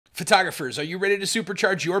Photographers, are you ready to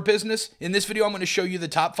supercharge your business? In this video, I'm going to show you the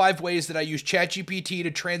top 5 ways that I use ChatGPT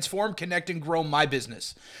to transform, connect, and grow my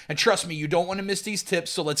business. And trust me, you don't want to miss these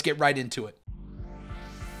tips, so let's get right into it.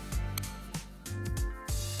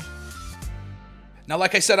 Now,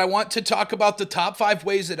 like I said, I want to talk about the top 5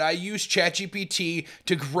 ways that I use ChatGPT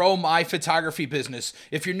to grow my photography business.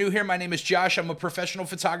 If you're new here, my name is Josh. I'm a professional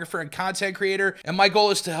photographer and content creator, and my goal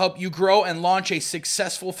is to help you grow and launch a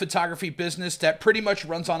successful photography business that pretty much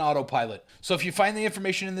runs on autopilot. So if you find the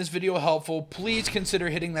information in this video helpful, please consider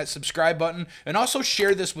hitting that subscribe button and also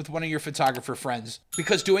share this with one of your photographer friends,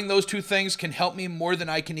 because doing those two things can help me more than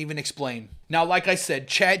I can even explain. Now, like I said,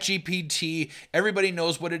 ChatGPT, everybody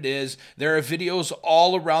knows what it is. There are videos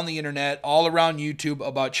all around the internet, all around YouTube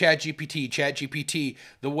about ChatGPT,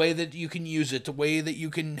 the way that you can use it, the way that you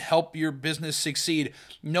can help your business succeed.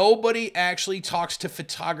 Nobody actually talks to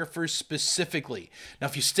photographers specifically. Now,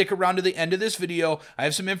 if you stick around to the end of this video, I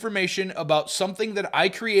have some information about something that I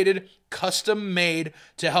created, custom made,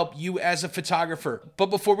 to help you as a photographer. But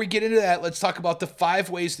before we get into that, let's talk about the 5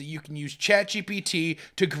 ways that you can use ChatGPT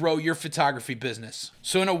to grow your photography business.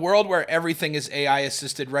 So in a world where everything is AI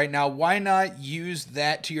assisted right now, why not use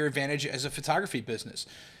that to your advantage as a photography business?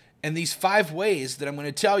 And these 5 ways that I'm going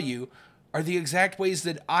to tell you are the exact ways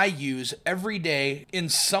that I use every day in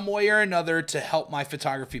some way or another to help my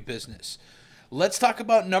photography business. Let's talk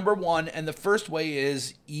about number 1, and the first way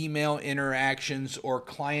is email interactions or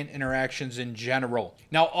client interactions in general.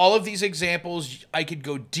 Now, all of these examples I could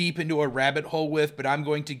go deep into a rabbit hole with, but I'm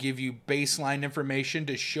going to give you baseline information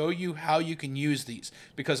to show you how you can use these,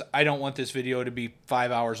 because I don't want this video to be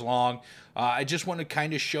 5 hours long. I just want to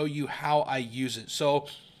kind of show you how I use it. So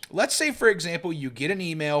let's say, for example, you get an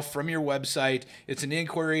email from your website. It's an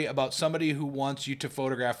inquiry about somebody who wants you to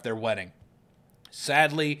photograph their wedding.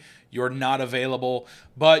 Sadly, you're not available,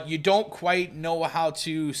 but you don't quite know how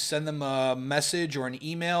to send them a message or an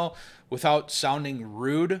email without sounding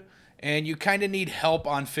rude, and you kind of need help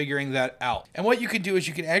on figuring that out. And what you can do is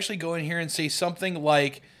you can actually go in here and say something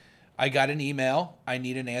like, I got an email, I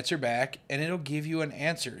need an answer back, and it'll give you an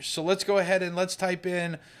answer. So let's go ahead and let's type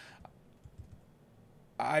in,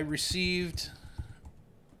 I received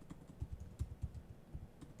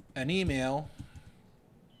an email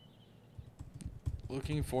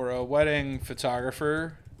looking for a wedding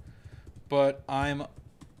photographer, but I'm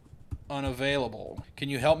unavailable. Can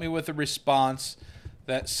you help me with a response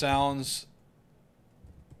that sounds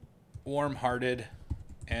warm-hearted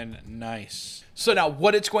and nice? So now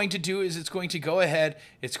what it's going to do is it's going to go ahead,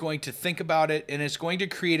 it's going to think about it, and it's going to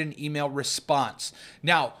create an email response.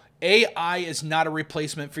 Now, AI is not a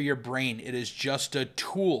replacement for your brain. It is just a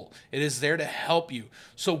tool. It is there to help you.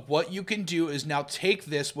 So what you can do is now take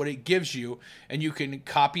this, what it gives you, and you can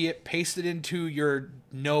copy it, paste it into your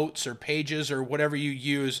notes or pages or whatever you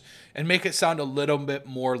use, and make it sound a little bit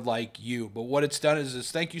more like you. But what it's done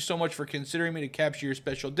is thank you so much for considering me to capture your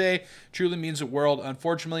special day. Truly means the world.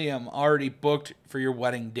 Unfortunately, I'm already booked for your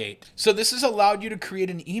wedding date. So this has allowed you to create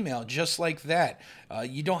an email just like that.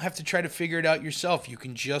 You don't have to try to figure it out yourself. You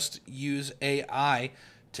can just use AI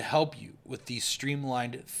to help you with these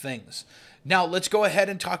streamlined things. Now, let's go ahead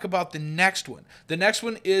and talk about the next one. The next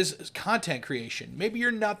one is content creation. Maybe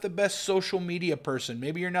you're not the best social media person.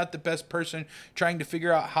 Maybe you're not the best person trying to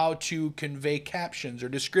figure out how to convey captions or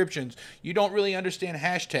descriptions. You don't really understand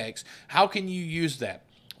hashtags. How can you use that?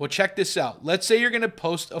 Well, check this out. Let's say you're going to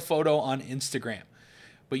post a photo on Instagram,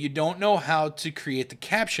 but you don't know how to create the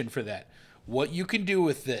caption for that. What you can do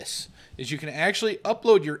with this is you can actually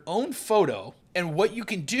upload your own photo, and what you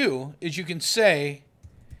can do is you can say,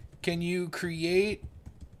 can you create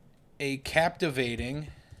a captivating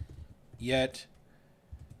yet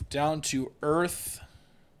down-to-earth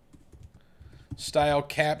style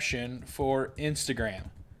caption for Instagram?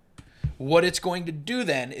 What it's going to do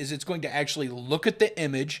then is it's going to actually look at the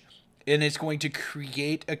image and it's going to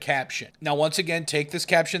create a caption. Now, once again, take this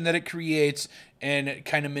caption that it creates and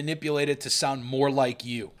kind of manipulate it to sound more like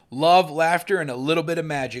you. Love, laughter, and a little bit of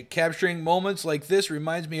magic. Capturing moments like this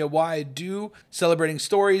reminds me of why I do, celebrating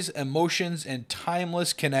stories, emotions, and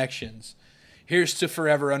timeless connections. Here's to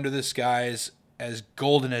forever under the skies, as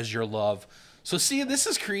golden as your love. So see, this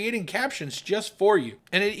is creating captions just for you.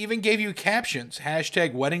 And it even gave you captions.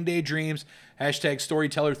 Hashtag wedding day dreams. Hashtag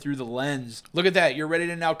storyteller through the lens. Look at that. You're ready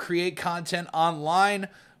to now create content online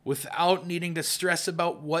without needing to stress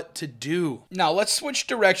about what to do. Now, let's switch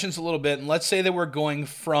directions a little bit. And let's say that we're going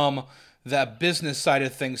from the business side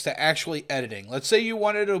of things to actually editing. Let's say you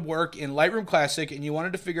wanted to work in Lightroom Classic and you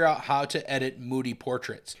wanted to figure out how to edit moody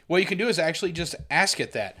portraits. What you can do is actually just ask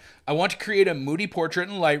it that. I want to create a moody portrait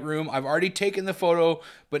in Lightroom. I've already taken the photo,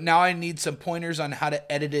 but now I need some pointers on how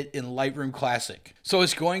to edit it in Lightroom Classic. So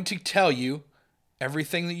it's going to tell you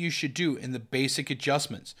everything that you should do in the basic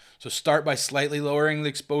adjustments. So start by slightly lowering the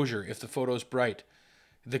exposure if the photo is bright.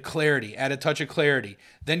 The clarity, add a touch of clarity.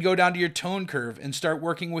 Then go down to your tone curve and start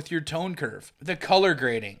working with your tone curve. The color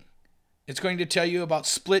grading. It's going to tell you about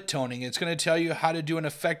split toning. It's going to tell you how to do an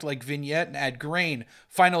effect like vignette and add grain,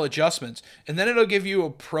 final adjustments. And then it'll give you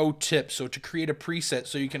a pro tip. So to create a preset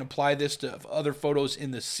so you can apply this to other photos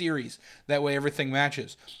in the series. That way everything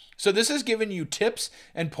matches. So this has given you tips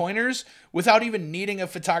and pointers without even needing a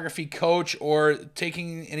photography coach or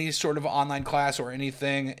taking any sort of online class or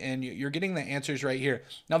anything, and you're getting the answers right here.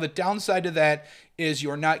 Now the downside to that is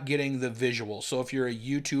you're not getting the visual. So if you're a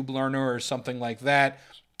YouTube learner or something like that,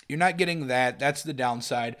 you're not getting that. That's the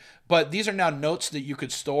downside. But these are now notes that you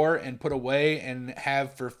could store and put away and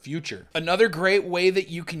have for future. Another great way that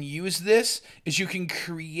you can use this is you can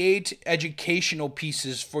create educational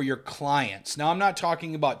pieces for your clients. Now, I'm not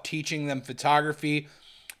talking about teaching them photography,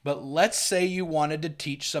 but let's say you wanted to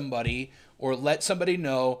teach somebody or let somebody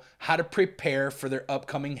know how to prepare for their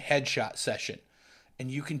upcoming headshot session. And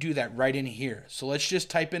you can do that right in here. So let's just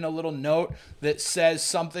type in a little note that says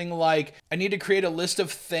something like, I need to create a list of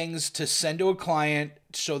things to send to a client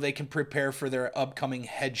so they can prepare for their upcoming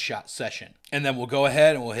headshot session. And then we'll go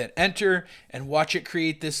ahead and we'll hit enter and watch it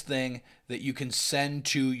create this thing that you can send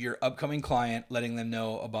to your upcoming client, letting them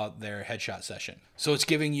know about their headshot session. So it's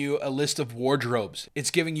giving you a list of wardrobes. It's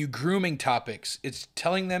giving you grooming topics. It's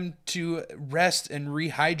telling them to rest and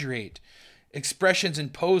rehydrate. Expressions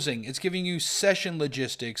and posing. It's giving you session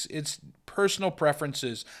logistics. It's personal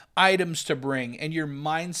preferences, items to bring, and your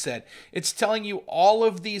mindset. It's telling you all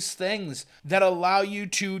of these things that allow you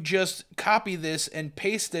to just copy this and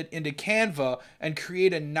paste it into Canva and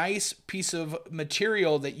create a nice piece of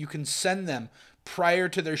material that you can send them prior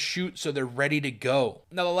to their shoot so they're ready to go.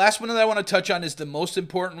 Now, the last one that I want to touch on is the most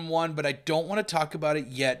important one, but I don't want to talk about it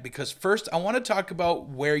yet because first I want to talk about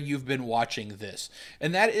where you've been watching this,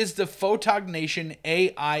 and that is the Photognation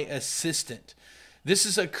AI Assistant. This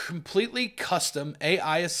is a completely custom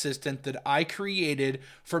AI assistant that I created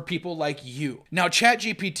for people like you. Now,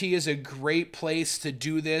 ChatGPT is a great place to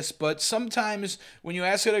do this, but sometimes when you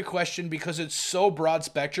ask it a question, because it's so broad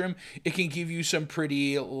spectrum, it can give you some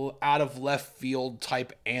pretty out of left field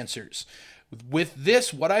type answers. With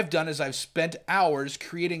this, what I've done is I've spent hours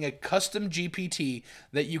creating a custom GPT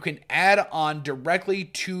that you can add on directly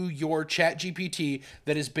to your ChatGPT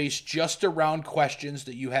that is based just around questions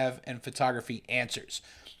that you have and photography answers.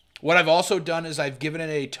 What I've also done is I've given it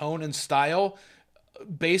a tone and style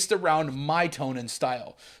based around my tone and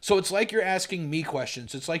style. So it's like you're asking me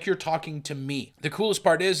questions. It's like you're talking to me. The coolest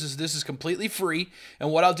part is this is completely free.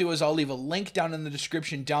 And what I'll do is I'll leave a link down in the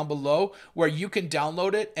description down below where you can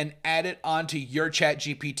download it and add it onto your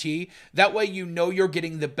ChatGPT. That way you know you're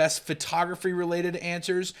getting the best photography related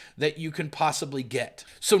answers that you can possibly get.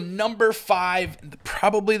 So number 5,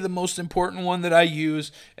 probably the most important one that I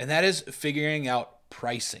use, and that is figuring out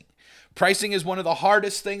pricing. Pricing is one of the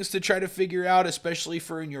hardest things to try to figure out, especially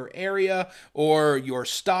for in your area or your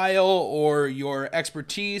style or your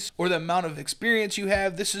expertise or the amount of experience you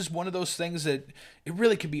have. This is one of those things that it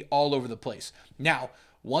really can be all over the place. Now,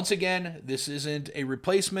 once again, this isn't a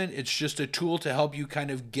replacement. It's just a tool to help you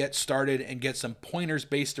kind of get started and get some pointers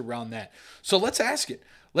based around that. So let's ask it.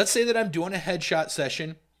 Let's say that I'm doing a headshot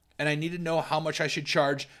session and I need to know how much I should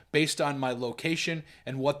charge based on my location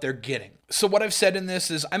and what they're getting. So what I've said in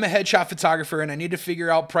this is I'm a headshot photographer and I need to figure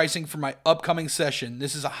out pricing for my upcoming session.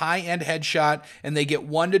 This is a high-end headshot and they get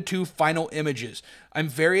 1 to 2 final images. I'm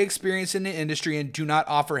very experienced in the industry and do not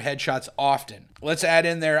offer headshots often. Let's add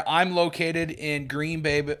in there, I'm located in Green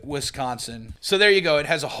Bay, Wisconsin. So there you go. It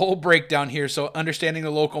has a whole breakdown here. So understanding the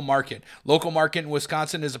local market. Local market in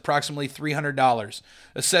Wisconsin is approximately $300.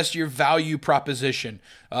 Assess your value proposition.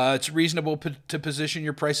 It's reasonable to position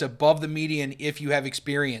your price above the median if you have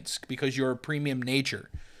experience because you're a premium nature.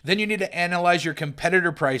 Then you need to analyze your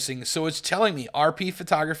competitor pricing. So it's telling me RP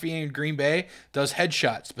Photography in Green Bay does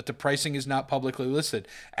headshots, but the pricing is not publicly listed.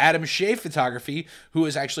 Adam Shea Photography, who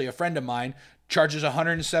is actually a friend of mine, charges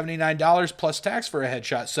 $179 plus tax for a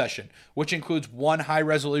headshot session, which includes 1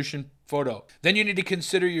 high-resolution photo. Then you need to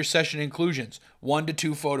consider your session inclusions, 1 to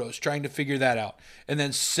 2 photos, trying to figure that out. And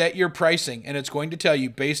then set your pricing, and it's going to tell you,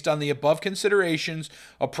 based on the above considerations,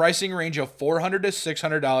 a pricing range of $400 to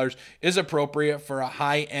 $600 is appropriate for a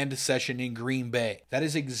high-end session in Green Bay. That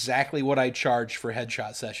is exactly what I charge for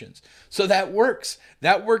headshot sessions. So that works.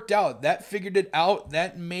 That worked out. That figured it out.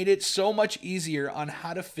 That made it so much easier on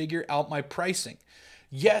how to figure out my pricing.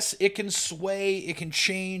 Yes, it can sway, it can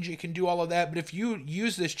change, it can do all of that. But if you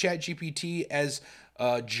use this ChatGPT as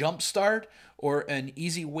a jump start or an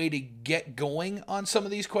easy way to get going on some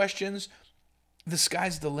of these questions, the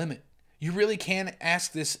sky's the limit. You really can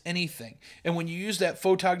ask this anything. And when you use that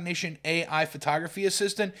Photognition AI photography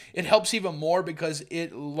assistant, it helps even more because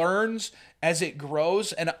it learns as it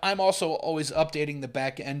grows. And I'm also always updating the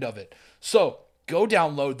back end of it. So go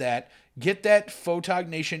download that. Get that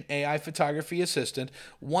Photognition AI photography assistant.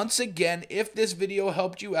 Once again, if this video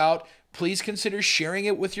helped you out, please consider sharing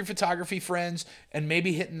it with your photography friends and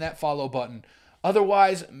maybe hitting that follow button.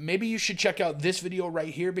 Otherwise, maybe you should check out this video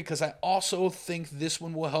right here because I also think this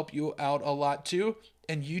one will help you out a lot too.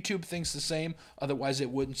 And YouTube thinks the same. Otherwise, it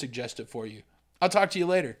wouldn't suggest it for you. I'll talk to you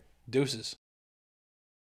later. Deuces.